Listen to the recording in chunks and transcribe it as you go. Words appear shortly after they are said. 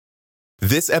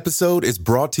This episode is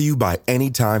brought to you by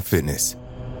Anytime Fitness.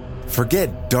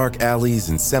 Forget dark alleys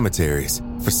and cemeteries.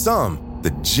 For some,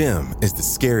 the gym is the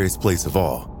scariest place of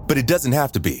all, but it doesn't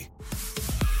have to be.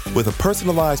 With a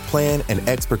personalized plan and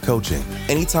expert coaching,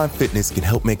 Anytime Fitness can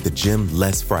help make the gym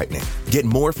less frightening. Get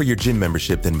more for your gym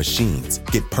membership than machines.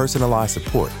 Get personalized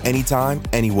support anytime,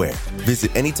 anywhere.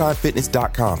 Visit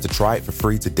AnytimeFitness.com to try it for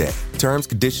free today. Terms,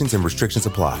 conditions, and restrictions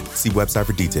apply. See website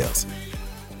for details.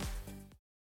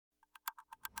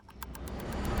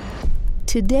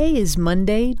 Today is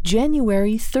Monday,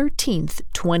 January 13th,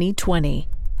 2020.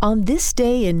 On this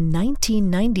day in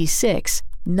 1996,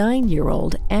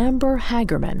 9-year-old Amber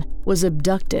Hagerman was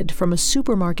abducted from a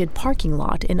supermarket parking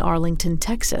lot in Arlington,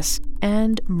 Texas,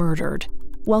 and murdered.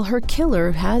 While her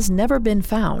killer has never been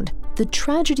found, the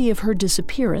tragedy of her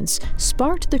disappearance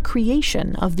sparked the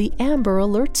creation of the Amber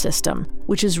Alert system,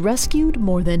 which has rescued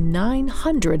more than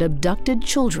 900 abducted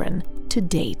children to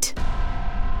date.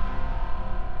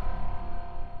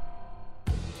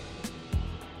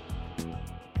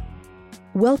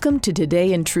 Welcome to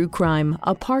Today in True Crime,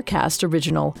 a Parcast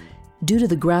original. Due to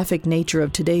the graphic nature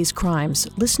of today's crimes,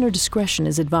 listener discretion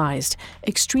is advised.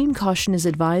 Extreme caution is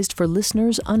advised for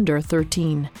listeners under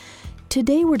 13.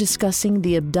 Today we're discussing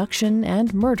the abduction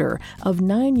and murder of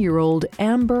 9-year-old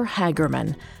Amber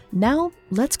Hagerman. Now,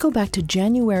 let's go back to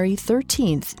January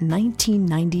 13th,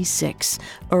 1996,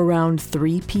 around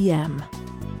 3 p.m.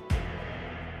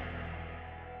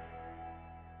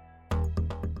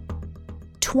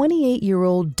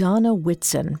 28-year-old Donna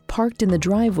Whitson parked in the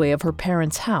driveway of her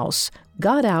parents' house,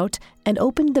 got out, and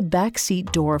opened the back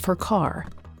seat door of her car.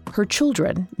 Her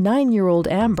children, 9-year-old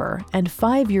Amber and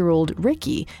 5-year-old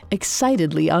Ricky,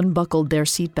 excitedly unbuckled their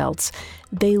seatbelts.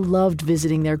 They loved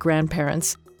visiting their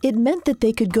grandparents. It meant that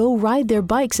they could go ride their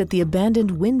bikes at the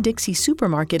abandoned Winn-Dixie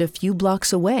supermarket a few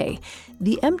blocks away.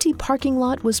 The empty parking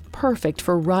lot was perfect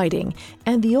for riding,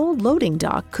 and the old loading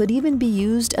dock could even be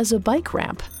used as a bike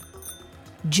ramp.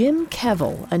 Jim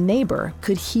Kevill, a neighbor,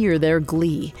 could hear their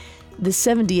glee. The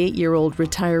 78-year-old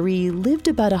retiree lived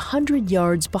about 100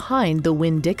 yards behind the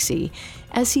Winn-Dixie.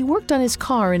 As he worked on his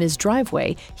car in his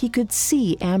driveway, he could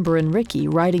see Amber and Ricky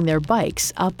riding their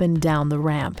bikes up and down the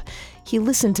ramp. He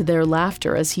listened to their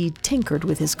laughter as he tinkered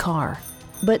with his car.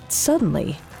 But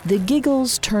suddenly, the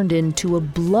giggles turned into a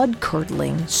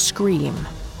blood-curdling scream.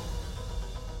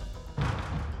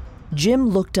 Jim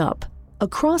looked up.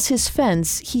 Across his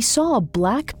fence, he saw a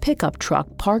black pickup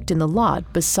truck parked in the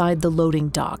lot beside the loading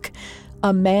dock.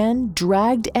 A man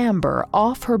dragged Amber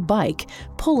off her bike,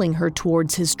 pulling her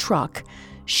towards his truck.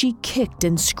 She kicked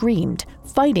and screamed,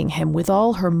 fighting him with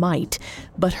all her might,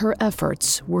 but her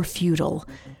efforts were futile.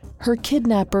 Her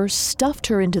kidnapper stuffed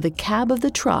her into the cab of the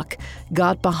truck,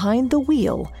 got behind the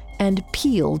wheel, and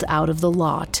peeled out of the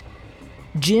lot.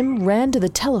 Jim ran to the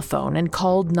telephone and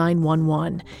called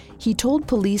 911. He told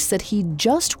police that he'd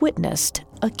just witnessed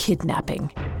a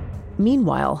kidnapping.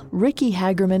 Meanwhile, Ricky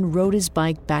Hagerman rode his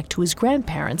bike back to his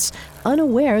grandparents,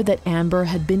 unaware that Amber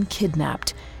had been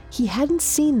kidnapped. He hadn't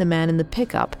seen the man in the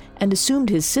pickup and assumed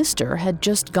his sister had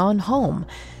just gone home.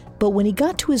 But when he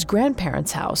got to his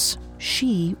grandparents' house,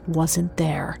 she wasn't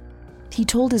there. He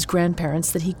told his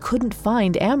grandparents that he couldn't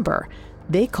find Amber.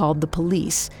 They called the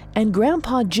police, and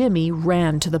Grandpa Jimmy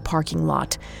ran to the parking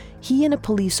lot. He and a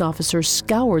police officer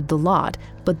scoured the lot,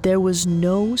 but there was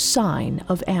no sign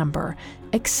of Amber,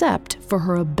 except for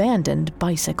her abandoned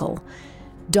bicycle.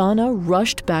 Donna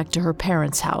rushed back to her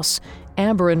parents' house.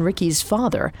 Amber and Ricky's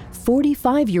father,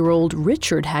 45-year-old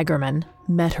Richard Hagerman,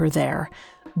 met her there.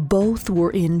 Both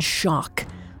were in shock.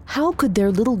 How could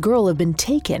their little girl have been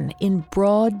taken in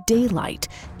broad daylight,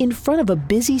 in front of a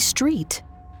busy street?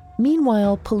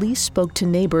 Meanwhile, police spoke to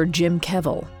neighbor Jim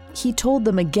Kevill. He told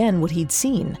them again what he'd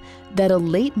seen, that a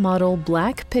late-model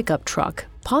black pickup truck,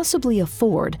 possibly a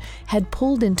Ford, had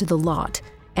pulled into the lot,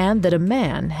 and that a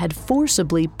man had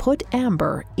forcibly put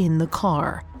Amber in the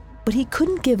car. But he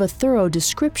couldn't give a thorough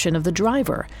description of the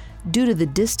driver. Due to the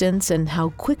distance and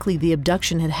how quickly the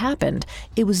abduction had happened,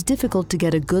 it was difficult to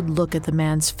get a good look at the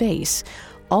man's face.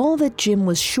 All that Jim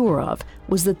was sure of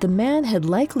was that the man had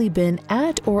likely been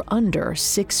at or under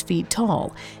 6 feet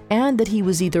tall, and that he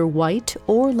was either white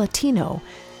or Latino.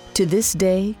 To this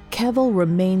day, Kevill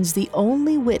remains the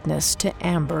only witness to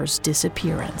Amber's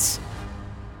disappearance.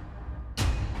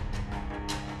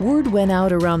 Word went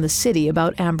out around the city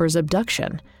about Amber's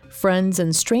abduction. Friends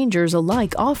and strangers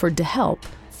alike offered to help,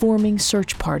 forming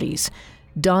search parties.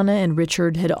 Donna and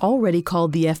Richard had already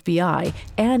called the FBI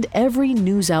and every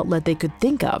news outlet they could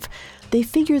think of. They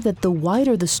figured that the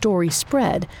wider the story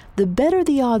spread, the better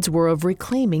the odds were of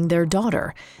reclaiming their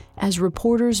daughter. As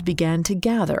reporters began to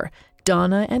gather,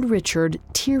 Donna and Richard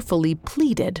tearfully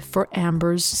pleaded for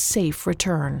Amber's safe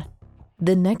return.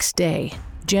 The next day,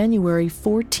 January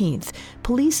 14th,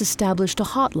 police established a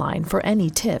hotline for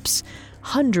any tips.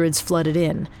 Hundreds flooded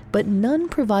in, but none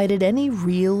provided any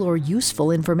real or useful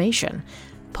information.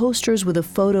 Posters with a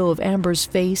photo of Amber's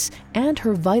face and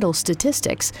her vital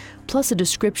statistics, plus a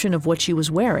description of what she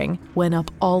was wearing, went up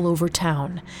all over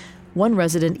town. One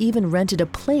resident even rented a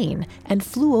plane and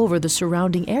flew over the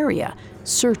surrounding area,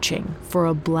 searching for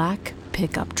a black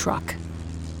pickup truck.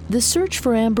 The search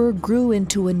for Amber grew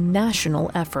into a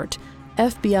national effort.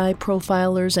 FBI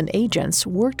profilers and agents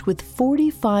worked with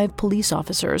 45 police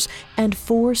officers and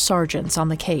 4 sergeants on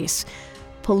the case.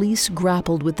 Police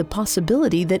grappled with the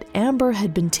possibility that Amber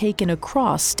had been taken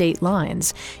across state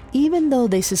lines, even though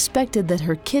they suspected that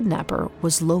her kidnapper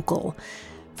was local.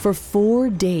 For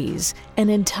 4 days, an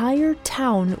entire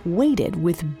town waited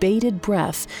with bated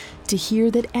breath to hear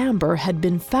that Amber had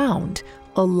been found,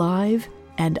 alive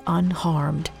and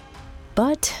unharmed.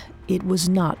 But it was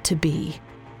not to be.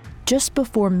 Just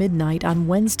before midnight on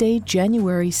Wednesday,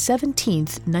 January 17,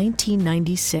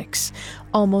 1996,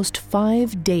 almost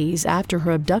 5 days after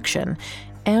her abduction,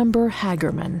 Amber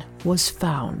Hagerman was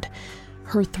found.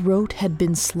 Her throat had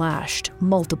been slashed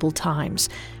multiple times.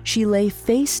 She lay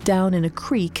face down in a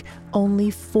creek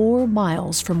only 4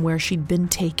 miles from where she'd been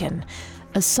taken.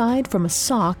 Aside from a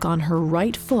sock on her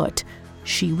right foot,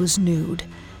 she was nude.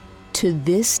 To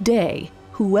this day,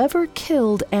 whoever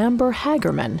killed Amber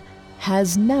Hagerman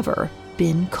has never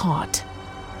been caught.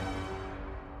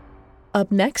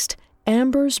 Up next,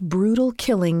 Amber's brutal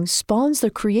killing spawns the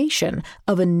creation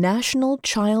of a national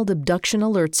child abduction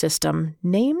alert system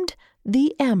named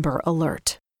the Amber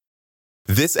Alert.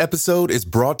 This episode is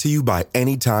brought to you by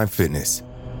Anytime Fitness.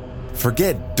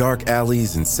 Forget dark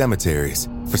alleys and cemeteries.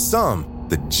 For some,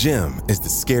 the gym is the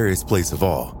scariest place of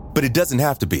all, but it doesn't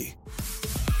have to be.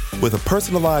 With a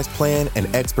personalized plan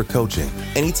and expert coaching,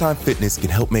 Anytime Fitness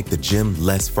can help make the gym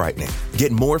less frightening.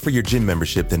 Get more for your gym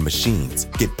membership than machines.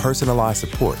 Get personalized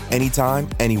support anytime,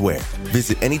 anywhere.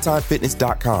 Visit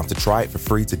AnytimeFitness.com to try it for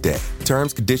free today.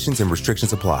 Terms, conditions, and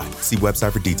restrictions apply. See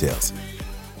website for details.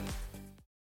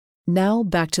 Now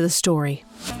back to the story.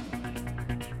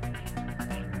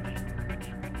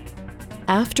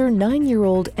 After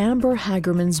 9-year-old Amber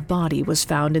Hagerman's body was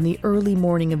found in the early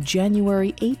morning of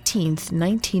January 18,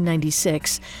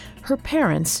 1996, her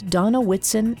parents, Donna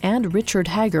Whitson and Richard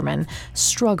Hagerman,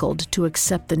 struggled to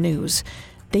accept the news.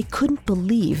 They couldn't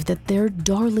believe that their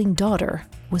darling daughter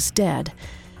was dead.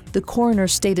 The coroner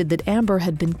stated that Amber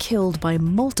had been killed by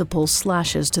multiple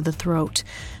slashes to the throat.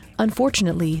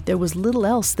 Unfortunately, there was little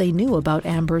else they knew about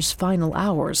Amber's final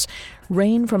hours.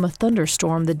 Rain from a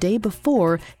thunderstorm the day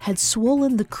before had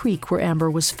swollen the creek where Amber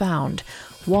was found.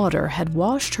 Water had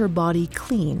washed her body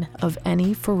clean of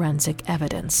any forensic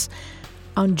evidence.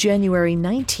 On January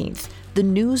 19th, the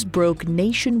news broke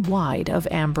nationwide of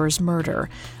Amber's murder.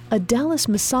 A Dallas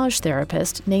massage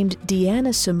therapist named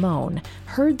Deanna Simone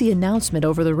heard the announcement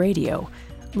over the radio.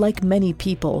 Like many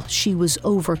people, she was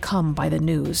overcome by the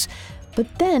news.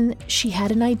 But then she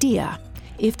had an idea.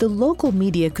 If the local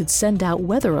media could send out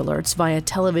weather alerts via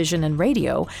television and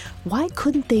radio, why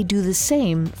couldn't they do the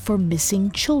same for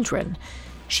missing children?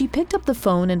 She picked up the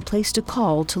phone and placed a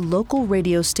call to local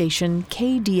radio station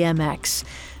KDMX.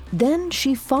 Then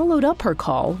she followed up her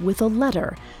call with a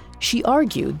letter. She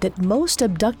argued that most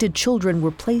abducted children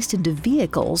were placed into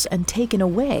vehicles and taken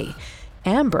away.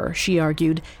 Amber, she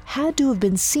argued, had to have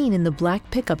been seen in the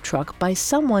black pickup truck by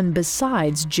someone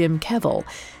besides Jim Kevill,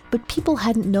 but people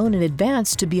hadn't known in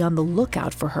advance to be on the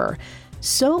lookout for her.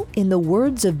 So, in the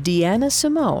words of Deanna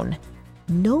Simone,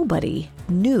 nobody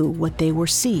knew what they were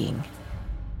seeing.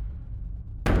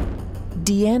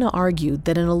 Deanna argued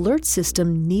that an alert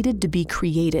system needed to be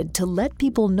created to let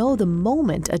people know the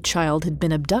moment a child had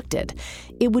been abducted.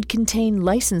 It would contain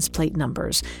license plate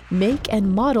numbers, make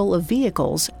and model of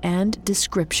vehicles, and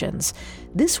descriptions.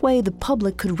 This way, the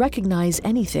public could recognize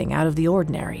anything out of the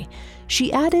ordinary.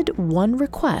 She added one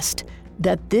request,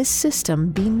 that this system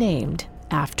be named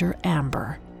after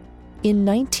Amber. In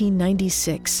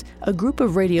 1996, a group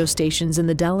of radio stations in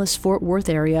the Dallas-Fort Worth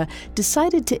area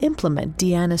decided to implement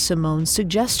Deanna Simone's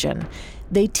suggestion.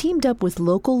 They teamed up with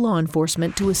local law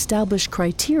enforcement to establish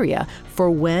criteria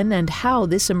for when and how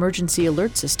this emergency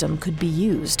alert system could be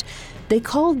used. They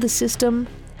called the system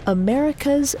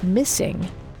America's Missing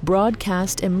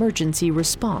Broadcast Emergency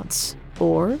Response,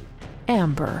 or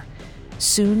Amber.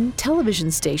 Soon, television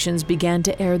stations began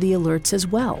to air the alerts as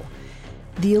well.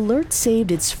 The alert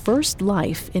saved its first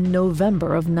life in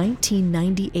November of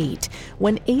 1998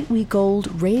 when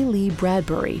 8-week-old Ray Lee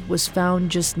Bradbury was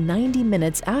found just 90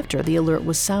 minutes after the alert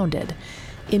was sounded.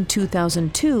 In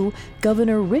 2002,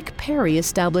 Governor Rick Perry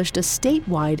established a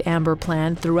statewide Amber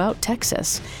Plan throughout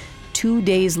Texas. 2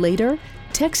 days later,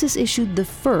 Texas issued the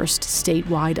first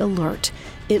statewide alert.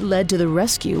 It led to the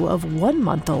rescue of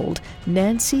 1-month-old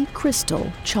Nancy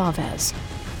Crystal Chavez.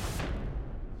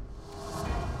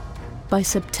 By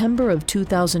September of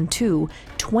 2002,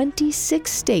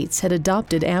 26 states had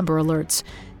adopted Amber Alerts.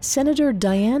 Senator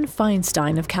Dianne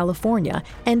Feinstein of California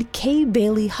and Kay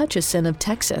Bailey Hutchison of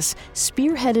Texas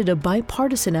spearheaded a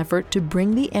bipartisan effort to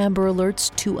bring the Amber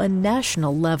Alerts to a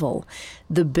national level.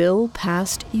 The bill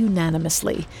passed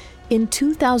unanimously. In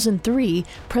 2003,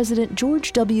 President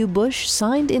George W. Bush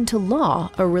signed into law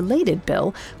a related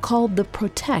bill called the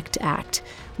PROTECT Act,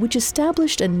 which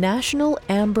established a national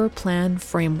Amber Plan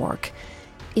framework.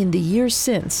 In the years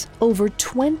since, over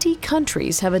 20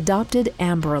 countries have adopted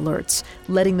Amber Alerts,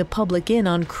 letting the public in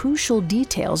on crucial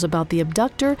details about the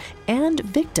abductor and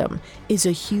victim is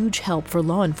a huge help for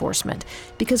law enforcement,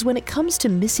 because when it comes to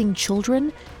missing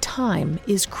children, time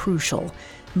is crucial.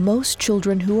 Most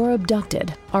children who are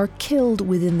abducted are killed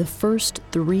within the first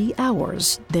 3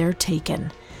 hours they're taken.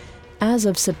 As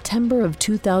of September of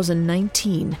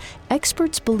 2019,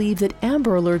 experts believe that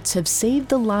Amber Alerts have saved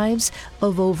the lives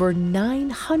of over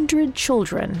 900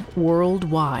 children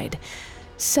worldwide.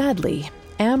 Sadly,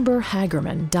 Amber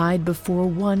Hagerman died before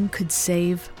one could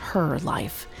save her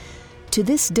life. To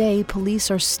this day, police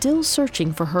are still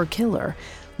searching for her killer.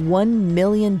 $1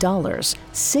 million,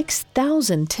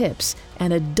 6,000 tips,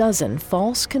 and a dozen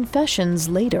false confessions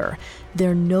later,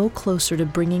 they're no closer to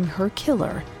bringing her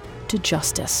killer to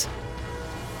justice.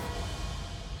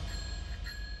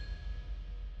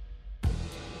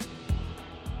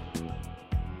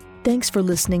 Thanks for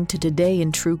listening to Today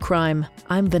in True Crime.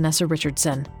 I'm Vanessa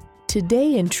Richardson.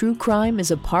 Today in True Crime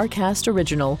is a Parcast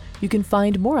original. You can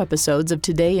find more episodes of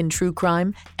Today in True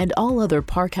Crime and all other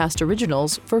Parcast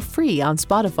originals for free on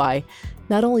Spotify.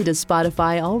 Not only does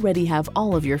Spotify already have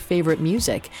all of your favorite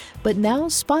music, but now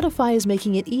Spotify is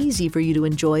making it easy for you to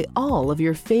enjoy all of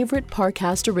your favorite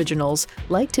Parcast originals,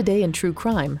 like Today in True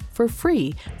Crime, for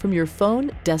free from your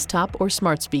phone, desktop, or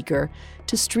smart speaker.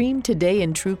 To stream Today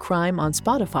in True Crime on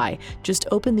Spotify, just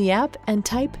open the app and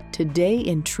type Today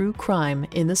in True Crime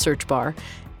in the search bar.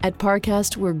 At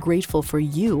Parcast, we're grateful for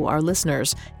you, our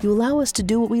listeners. You allow us to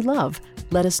do what we love.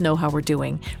 Let us know how we're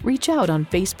doing. Reach out on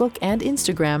Facebook and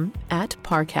Instagram at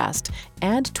Parcast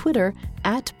and Twitter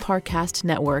at Parcast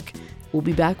Network. We'll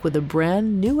be back with a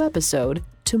brand new episode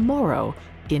tomorrow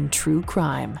in True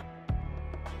Crime.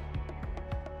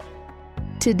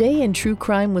 Today in True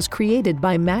Crime was created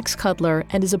by Max Cutler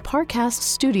and is a Parcast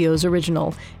Studios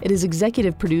original. It is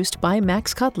executive produced by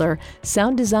Max Cutler,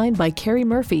 sound designed by Carrie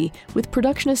Murphy, with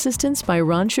production assistance by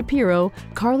Ron Shapiro,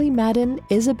 Carly Madden,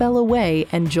 Isabella Way,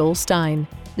 and Joel Stein.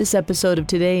 This episode of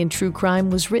Today in True Crime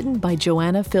was written by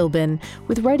Joanna Philbin,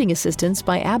 with writing assistance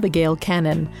by Abigail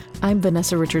Cannon. I'm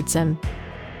Vanessa Richardson.